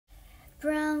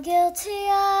Brown guilty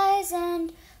eyes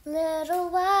and little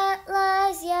white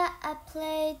lies. Yeah, I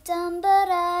played dumb, but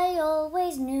I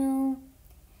always knew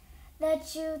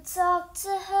that you talked to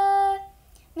her.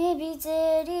 Maybe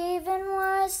did even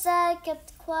worse. I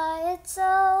kept quiet so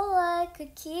I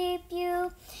could keep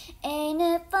you. Ain't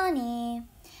it funny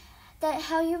that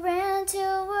how you ran to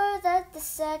her that the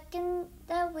second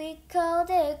that we called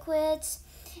it quits?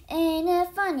 Ain't it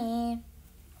funny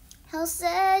how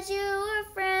said you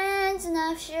were friends, and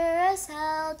I sure as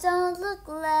hell don't look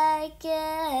like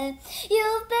it.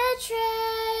 You've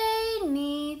betrayed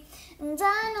me, and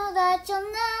I know that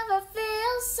you'll never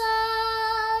feel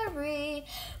sorry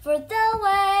for the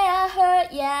way I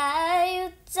hurt. Yeah,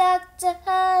 you talked to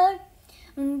her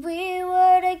when we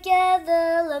were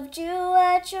together, loved you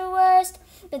at your worst,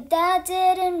 but that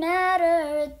didn't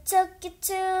matter. It took you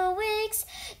 2 weeks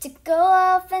to go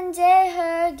off and date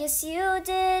her. Guess you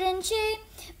didn't cheat,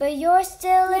 but you're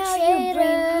still a traitor. Now you bring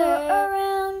her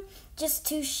around just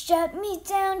to shut me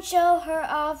down, show her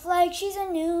off like she's a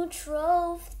new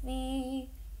trophy.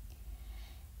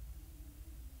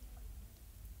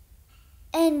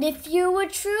 And if you were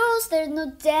true, there's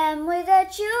no damn way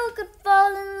that you could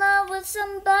fall in love with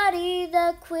somebody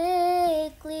that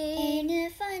quickly. Ain't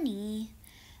it funny?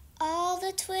 All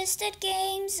the twisted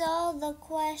games, all the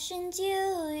questions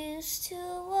you used to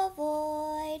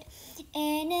avoid.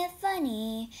 Ain't it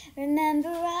funny? Remember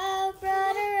I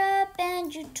brought her up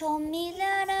and you told me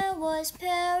that I was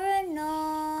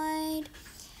paranoid.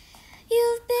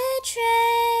 You've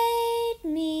betrayed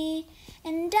me,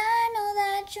 and I know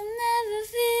that you'll never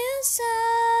feel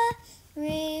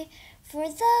sorry for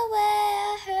the way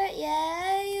I hurt.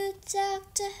 Yeah, you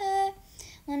talked to her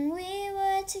when we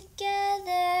were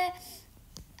together,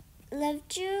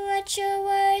 loved you at your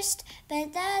worst,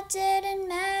 but that didn't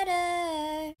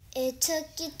matter. It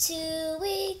took you 2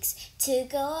 weeks to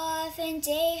go off and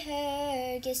date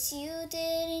her. Guess you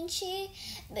didn't cheat,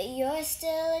 but you're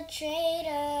still a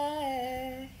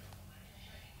traitor.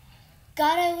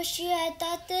 God, I wish you had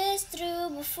thought this through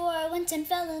before I went and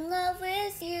fell in love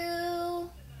with you.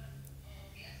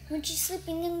 Weren't you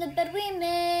sleeping in the bed we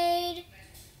made?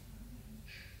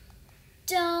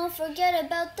 Don't forget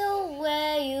about the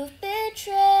way you've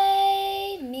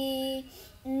betrayed me,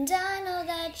 and I know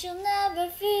that you'll never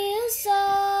feel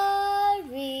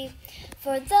sorry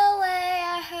for the way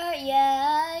I hurt.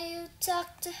 Yeah, you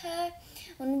talked to her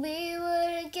when we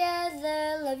were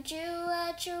together, loved you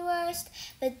at your worst,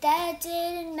 but that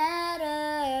didn't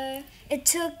matter. It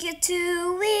took you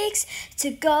 2 weeks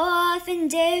to go off and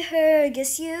date her.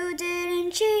 Guess you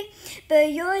didn't cheat,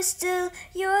 but you're still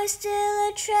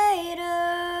a traitor.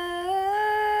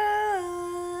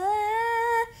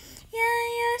 Yeah,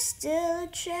 you're still a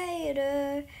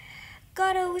traitor.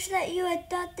 God, I wish that you had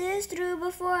thought this through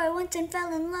before I went and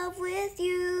fell in love with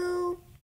you.